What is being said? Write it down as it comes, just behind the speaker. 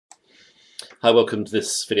Hi, welcome to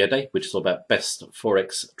this video day, which is all about best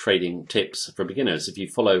Forex trading tips for beginners. If you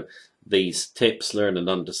follow these tips, learn and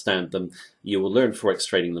understand them, you will learn Forex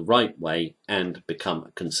trading the right way and become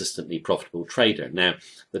a consistently profitable trader. Now,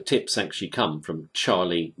 the tips actually come from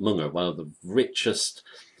Charlie Munger, one of the richest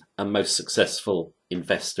and most successful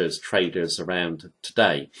investors, traders around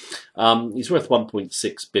today. He's worth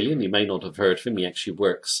 1.6 billion. You may not have heard of him. He actually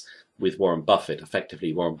works with Warren Buffett,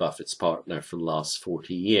 effectively Warren Buffett's partner for the last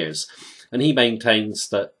 40 years. And he maintains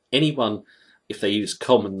that anyone, if they use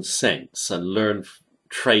common sense and learn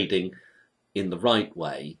trading in the right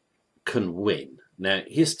way, can win. Now,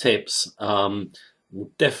 his tips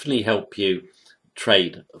will definitely help you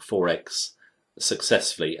trade Forex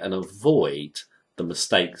successfully and avoid the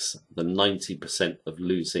mistakes the 90% of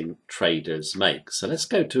losing traders make. So let's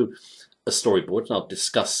go to a storyboard and I'll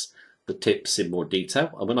discuss the tips in more detail.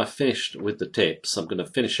 And when I've finished with the tips, I'm going to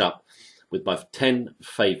finish up with my 10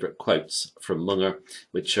 favourite quotes from Munger,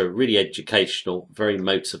 which are really educational, very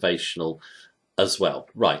motivational as well.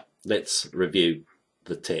 Right, let's review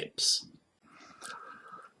the tips.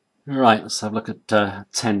 Right, let's have a look at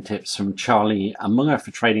 10 tips from Charlie Munger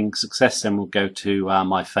for trading success. Then we'll go to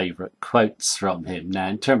my favourite quotes from him. Now,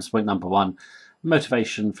 in terms of point number one,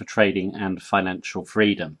 motivation for trading and financial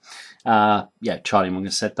freedom. Charlie Munger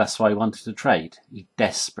said that's why he wanted to trade. He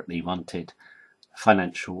desperately wanted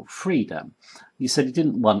financial freedom. He said he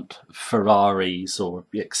didn't want Ferraris or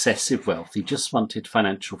excessive wealth. He just wanted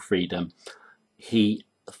financial freedom. He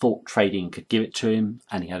thought trading could give it to him,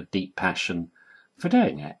 and he had a deep passion for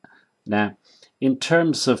doing it. Now, in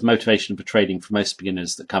terms of motivation for trading for most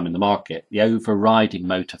beginners that come in the market, the overriding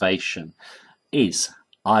motivation is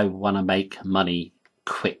I want to make money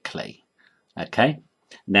quickly. Okay?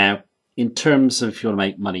 Now, in terms of if you want to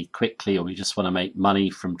make money quickly or you just want to make money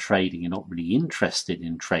from trading, you're not really interested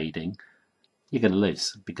in trading, you're going to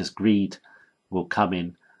lose because greed will come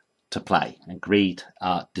in to play, and greed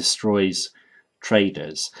destroys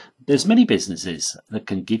traders. There's many businesses that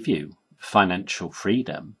can give you financial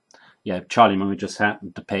freedom. Charlie Munger just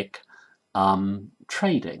happened to pick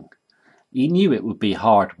trading. He knew it would be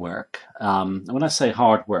hard work. And when I say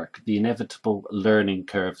hard work, the inevitable learning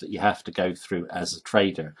curve that you have to go through as a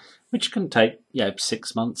trader, which can take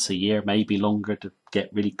 6 months, a year, maybe longer to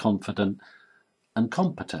get really confident and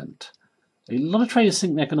competent. A lot of traders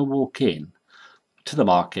think they're going to walk in to the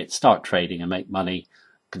market, start trading and make money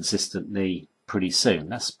consistently pretty soon.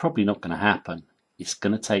 That's probably not going to happen. It's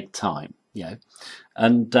going to take time.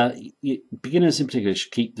 And beginners in particular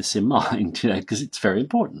should keep this in mind, because it's very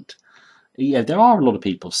important. There are a lot of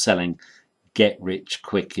people selling get rich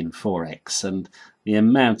quick in Forex, and the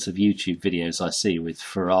amount of YouTube videos I see with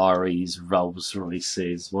Ferraris, Rolls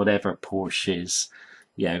Royces, whatever, Porsches,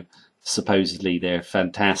 supposedly they're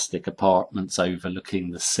fantastic apartments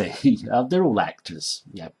overlooking the sea. They're all actors.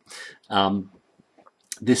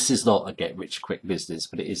 This is not a get-rich-quick business,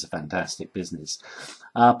 but it is a fantastic business.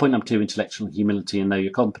 Point number two, intellectual humility and know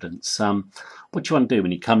your competence. What you want to do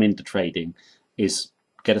when you come into trading is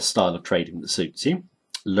get a style of trading that suits you,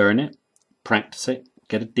 learn it, practice it,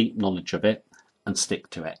 get a deep knowledge of it, and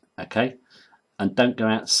stick to it, okay? And don't go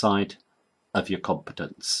outside of your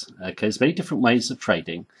competence, okay? There's many different ways of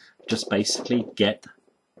trading. Just basically get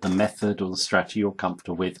the method or the strategy you're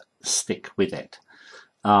comfortable with, stick with it.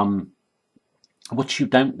 What you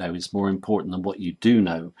don't know is more important than what you do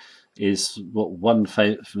know, is what one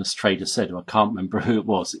famous trader said, who I can't remember who it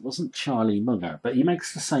was. It wasn't Charlie Munger, but he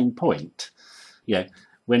makes the same point.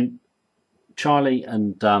 When Charlie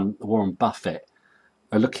and Warren Buffett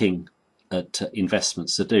are looking at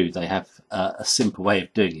investments to do, they have a simple way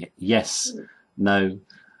of doing it. Yes, no,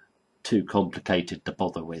 too complicated to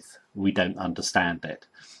bother with. We don't understand it.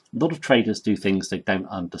 A lot of traders do things they don't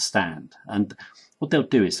understand, and what they'll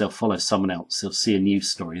do is they'll follow someone else. They'll see a news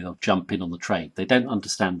story, they'll jump in on the trade. They don't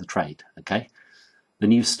understand the trade, okay? The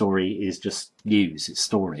news story is just news, it's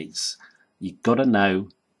stories. You've got to know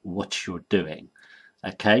what you're doing,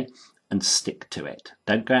 okay? And stick to it.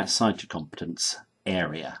 Don't go outside your competence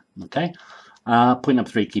area, okay? Point number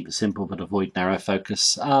three, keep it simple but avoid narrow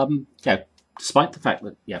focus. Despite the fact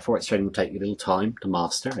that Forex trading will take you a little time to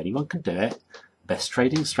master, anyone can do it. Best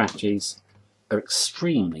trading strategies are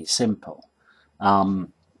extremely simple.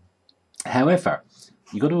 However,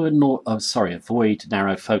 you've got to avoid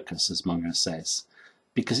narrow focus, as Munger says,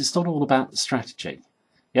 because it's not all about the strategy.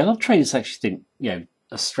 A lot of traders actually think,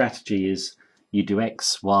 a strategy is you do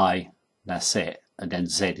X, Y, that's it, and then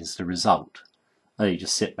Z is the result. And you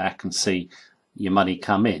just sit back and see your money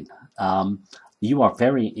come in. You are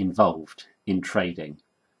very involved in trading.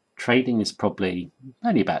 Trading is probably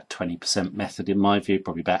only about 20% method in my view,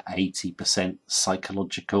 probably about 80%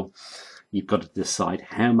 psychological. You've got to decide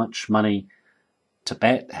how much money to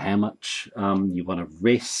bet, how much you want to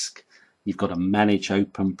risk. You've got to manage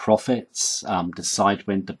open profits, decide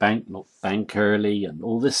when to bank, not bank early, and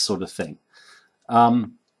all this sort of thing.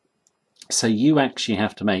 So you actually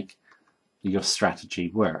have to make your strategy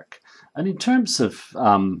work. And in terms of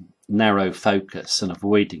narrow focus and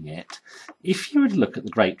avoiding it, if you were to look at the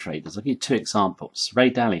great traders, I'll give you two examples.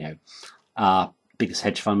 Ray Dalio, biggest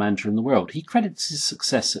hedge fund manager in the world, he credits his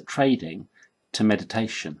success at trading to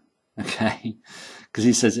meditation, okay? Because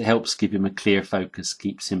he says it helps give him a clear focus,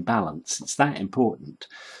 keeps him balanced. It's that important.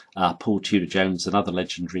 Paul Tudor Jones, another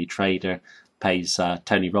legendary trader, pays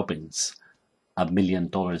Tony Robbins $1 million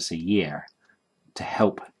a year to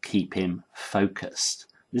help keep him focused.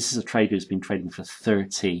 This is a trader who's been trading for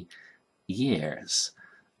 30 years.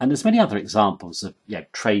 And there's many other examples of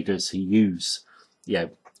traders who use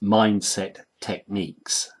mindset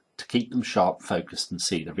techniques to keep them sharp, focused, and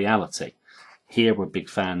see the reality. Here we're big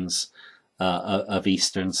fans of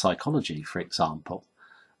Eastern psychology, for example.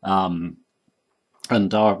 And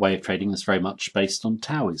our way of trading is very much based on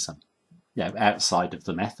Taoism, outside of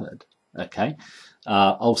the method. Okay.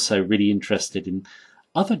 Also really interested in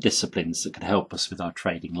other disciplines that can help us with our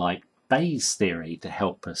trading, like Bayes' theory, to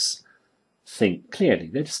help us think clearly.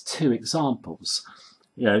 They're just two examples.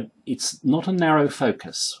 It's not a narrow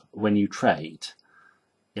focus when you trade.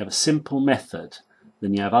 You have a simple method,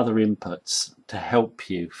 then you have other inputs to help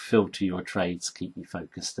you filter your trades, keep you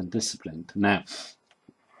focused and disciplined. Now,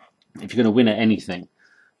 if you're going to win at anything,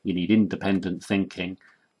 you need independent thinking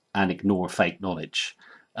and ignore fake knowledge.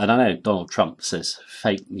 And I know Donald Trump says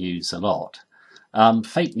fake news a lot.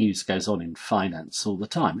 Fake news goes on in finance all the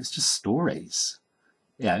time. It's just stories.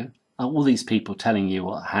 All these people telling you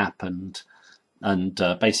what happened, and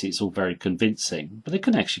basically it's all very convincing, but they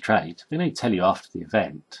couldn't actually trade. They only tell you after the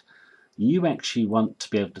event. You actually want to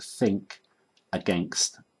be able to think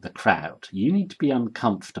against the crowd. You need to be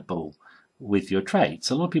uncomfortable with your trades.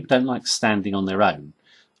 A lot of people don't like standing on their own.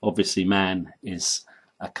 Obviously, man is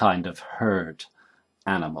a kind of herd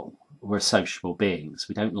animal. We're sociable beings.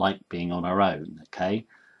 We don't like being on our own, okay?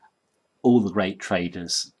 All the great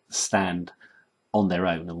traders stand on their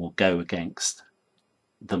own and will go against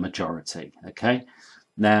the majority, okay?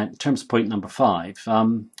 Now, in terms of point number 5,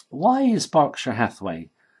 why is Berkshire Hathaway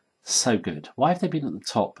so good? Why have they been at the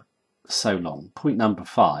top so long? Point number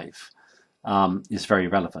 5 is very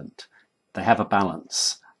relevant. They have a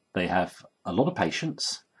balance. They have a lot of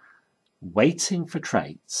patience, waiting for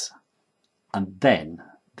trades, and then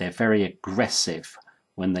they're very aggressive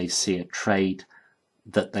when they see a trade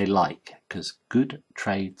that they like, because good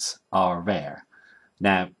trades are rare.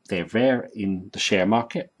 Now, they're rare in the share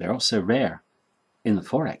market. They're also rare in the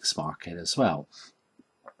Forex market as well.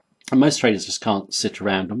 And most traders just can't sit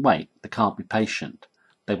around and wait. They can't be patient.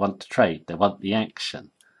 They want to trade. They want the action.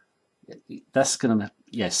 That's going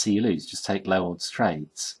to see you lose. Just take low odds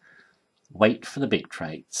trades. Wait for the big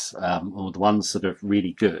trades, or the ones that are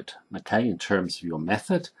really good, okay, in terms of your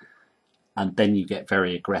method, and then you get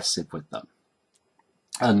very aggressive with them.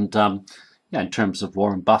 And in terms of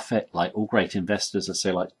Warren Buffett, like all great investors, I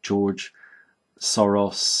say like George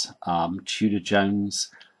Soros, Tudor Jones,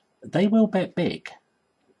 they will bet big.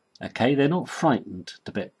 Okay, they're not frightened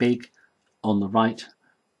to bet big on the right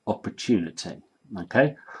opportunity.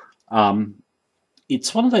 Okay,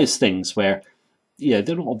 it's one of those things where they're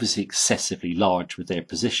not obviously excessively large with their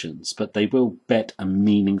positions, but they will bet a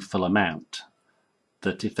meaningful amount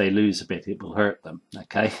that if they lose a bit, it will hurt them.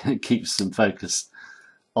 Okay, it keeps them focused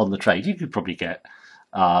on the trade. You could probably get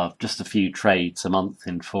just a few trades a month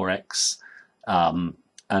in Forex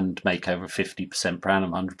and make over 50% per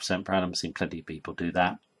annum, 100% per annum. I've seen plenty of people do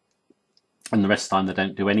that. And the rest of the time they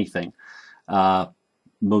don't do anything.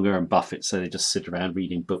 Munger and Buffett say they just sit around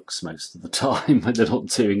reading books most of the time, but they're not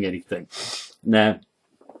doing anything. Now,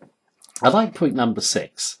 I like point number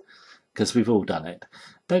 6, because we've all done it.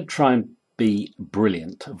 Don't try and be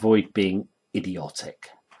brilliant. Avoid being idiotic.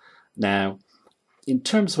 Now, in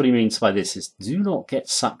terms of what he means by this is do not get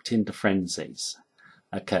sucked into frenzies.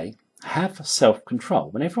 Okay, have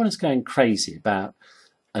self-control. When everyone is going crazy about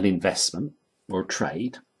an investment or a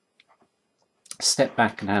trade, step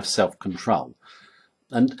back and have self-control.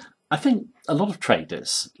 And I think a lot of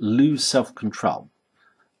traders lose self-control.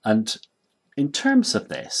 And in terms of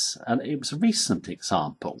this, and it was a recent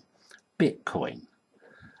example, Bitcoin.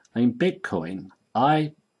 I mean, Bitcoin,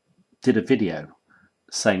 I did a video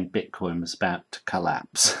saying Bitcoin was about to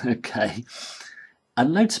collapse, okay?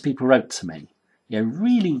 And loads of people wrote to me,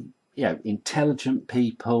 really, intelligent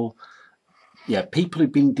people, people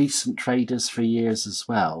who've been decent traders for years as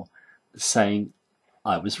well, saying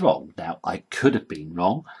I was wrong. Now, I could have been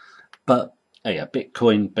wrong, But yeah,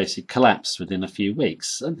 Bitcoin basically collapsed within a few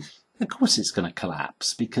weeks. And of course it's going to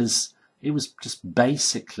collapse because it was just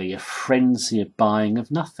basically a frenzy of buying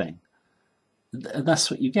of nothing. And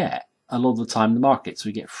that's what you get a lot of the time in the markets.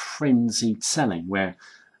 We get frenzied selling where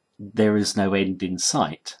there is no end in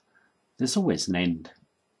sight. There's always an end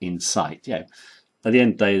in sight. At the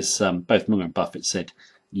end of the day, as both Munger and Buffett said,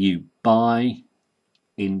 you buy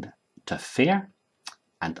into fear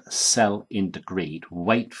and sell into greed.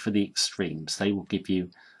 Wait for the extremes. They will give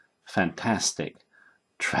you fantastic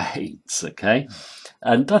trades, okay?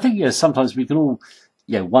 And I think sometimes we can all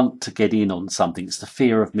want to get in on something. It's the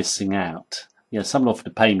fear of missing out. Someone offered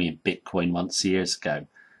to pay me in Bitcoin once years ago.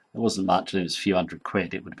 It wasn't much, it was a few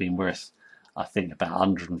 £100. It would have been worth, I think, about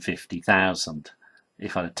 150,000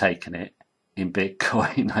 if I'd have taken it in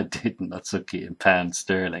Bitcoin. I didn't. I took it in pounds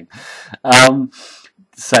sterling.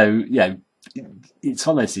 So it's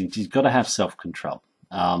one of those things. You've got to have self-control.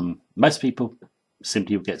 Most people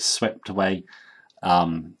simply will get swept away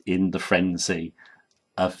in the frenzy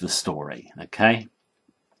of the story. Okay.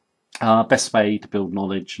 Best way to build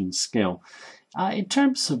knowledge and skill. In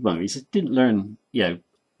terms of money, he didn't learn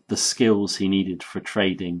the skills he needed for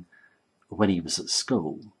trading when he was at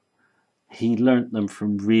school. He learnt them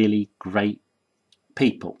from really great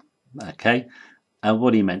people. Okay. And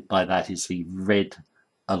what he meant by that is he read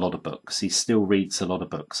a lot of books. He still reads a lot of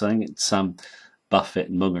books. I think it's Buffett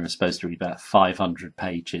and Munger are supposed to read about 500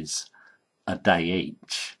 pages a day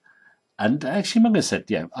each. And actually Munger said,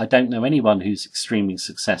 I don't know anyone who's extremely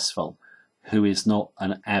successful who is not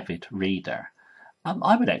an avid reader.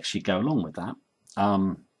 I would actually go along with that.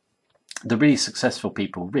 The really successful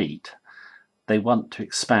people read. They want to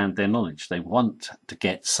expand their knowledge. They want to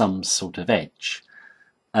get some sort of edge.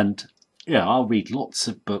 And I'll read lots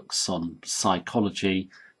of books on psychology.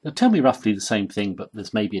 They'll tell me roughly the same thing, but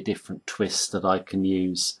there's maybe a different twist that I can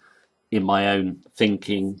use in my own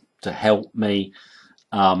thinking to help me.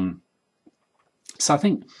 So I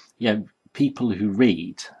think people who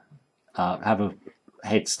read have a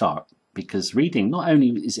head start, because reading not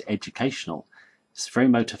only is it educational, it's very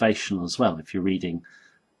motivational as well if you're reading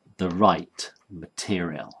the right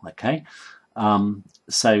material. Okay,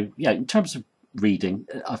 so in terms of reading,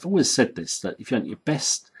 I've always said this, that if you want your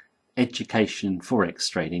best education in Forex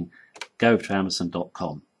trading, go to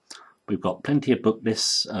Amazon.com. We've got plenty of book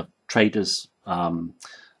lists of traders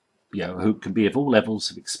who can be of all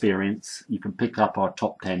levels of experience. You can pick up our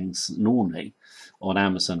top 10s normally on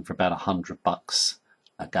Amazon for about $100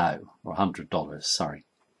 a go, or $100, sorry.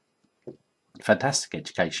 Fantastic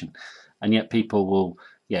education. And yet people will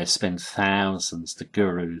spend thousands to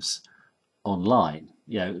gurus online.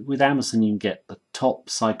 With Amazon you can get the top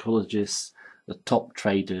psychologists, the top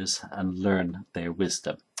traders, and learn their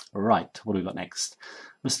wisdom. Right, what do we got next?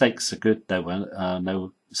 Mistakes are good.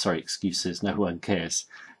 Excuses. No one cares.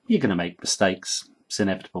 You're going to make mistakes. It's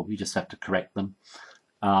inevitable. You just have to correct them.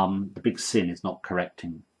 The big sin is not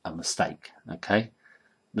correcting a mistake. Okay,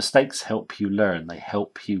 mistakes help you learn. They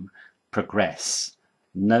help you progress.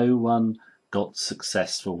 No one got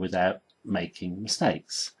successful without making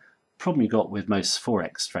mistakes. The problem you got with most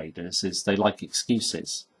Forex traders is they like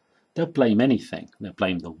excuses. They'll blame anything. They'll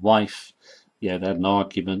blame the wife. They had an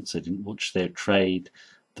argument, they didn't watch their trade.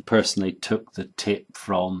 The person they took the tip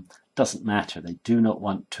from, doesn't matter. They do not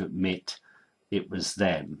want to admit it was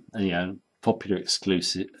them. Popular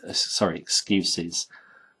excuses.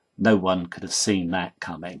 No one could have seen that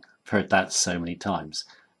coming. I've heard that so many times.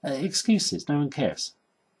 Excuses, no one cares.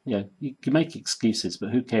 You can make excuses, but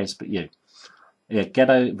who cares but you? Get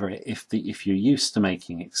over it. If you're used to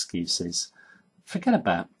making excuses, forget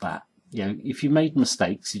about that. If you made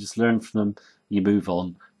mistakes, you just learn from them, you move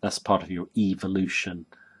on. That's part of your evolution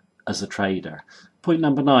as a trader. Point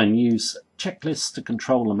number 9, use checklists to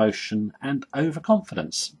control emotion and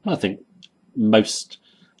overconfidence. I think most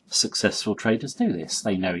successful traders do this.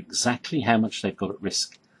 They know exactly how much they've got at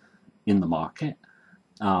risk in the market.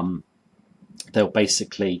 They'll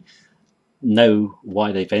basically know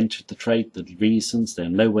why they've entered the trade, the reasons. They'll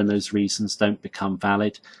know when those reasons don't become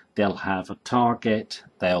valid. They'll have a target.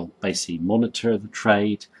 They'll basically monitor the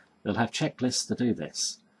trade. They'll have checklists to do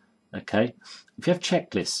this. Okay, if you have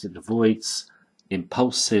checklists, it avoids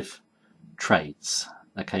impulsive trades,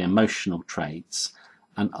 emotional trades,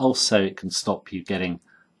 and also it can stop you getting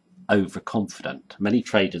overconfident. Many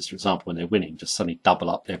traders, for example, when they're winning, just suddenly double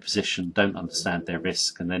up their position, don't understand their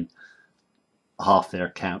risk, and then half their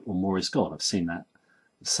account or more is gone. I've seen that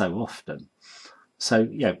so often. So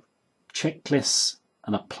checklists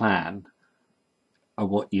and a plan are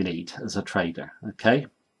what you need as a trader. Okay,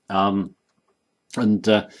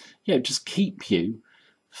 just keep you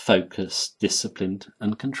focused, disciplined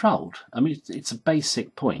and controlled. I mean, it's a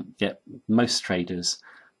basic point, yet most traders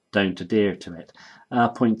don't adhere to it.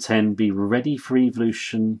 Point 10, be ready for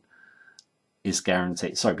evolution is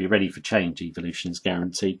guaranteed. Sorry, be ready for change. Evolution is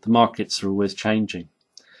guaranteed. The markets are always changing.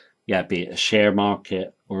 Yeah, be it a share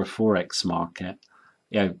market or a Forex market.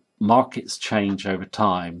 Markets change over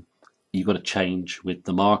time. You've got to change with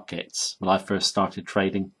the markets. When I first started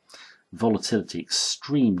trading, volatility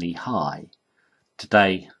extremely high.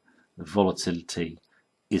 Today, the volatility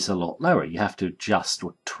is a lot lower. You have to adjust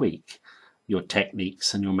or tweak your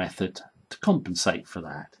techniques and your method to compensate for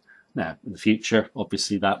that. Now, in the future,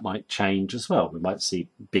 obviously that might change as well. We might see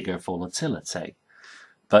bigger volatility.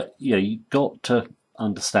 But you've got to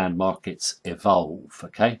understand markets evolve,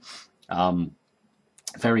 okay?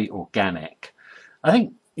 Very organic. I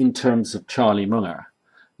think in terms of Charlie Munger,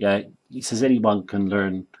 he says anyone can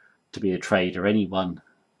learn to be a trader, anyone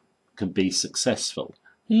can be successful.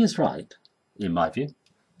 He is right, in my view.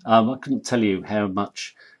 I couldn't tell you how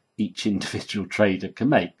much each individual trader can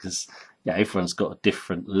make because everyone's got a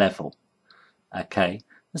different level. Okay,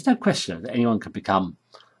 there's no question that anyone can become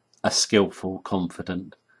a skillful,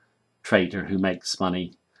 confident trader who makes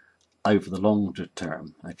money over the longer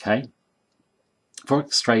term. Okay,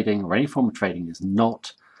 Forex trading or any form of trading is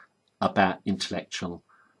not about intellectual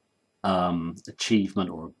achievement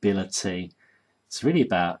or ability. It's really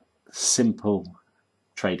about simple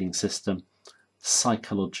trading system,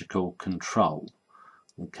 psychological control,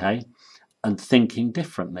 okay, and thinking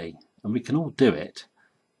differently. And we can all do it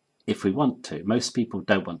if we want to. Most people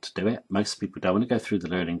don't want to do it. Most people don't want to go through the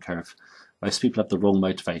learning curve. Most people have the wrong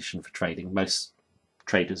motivation for trading. Most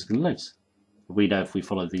traders can lose. We know if we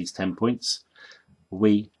follow these 10 points,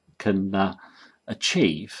 we can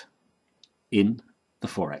achieve in the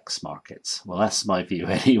Forex markets. Well, that's my view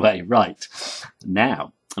anyway. Right,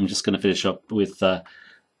 now I'm just going to finish up with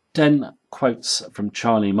 10 quotes from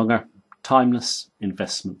Charlie Munger, timeless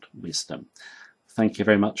investment wisdom. Thank you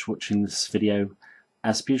very much for watching this video.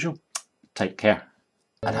 As usual, take care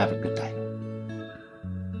and have a good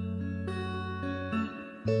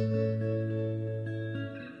day.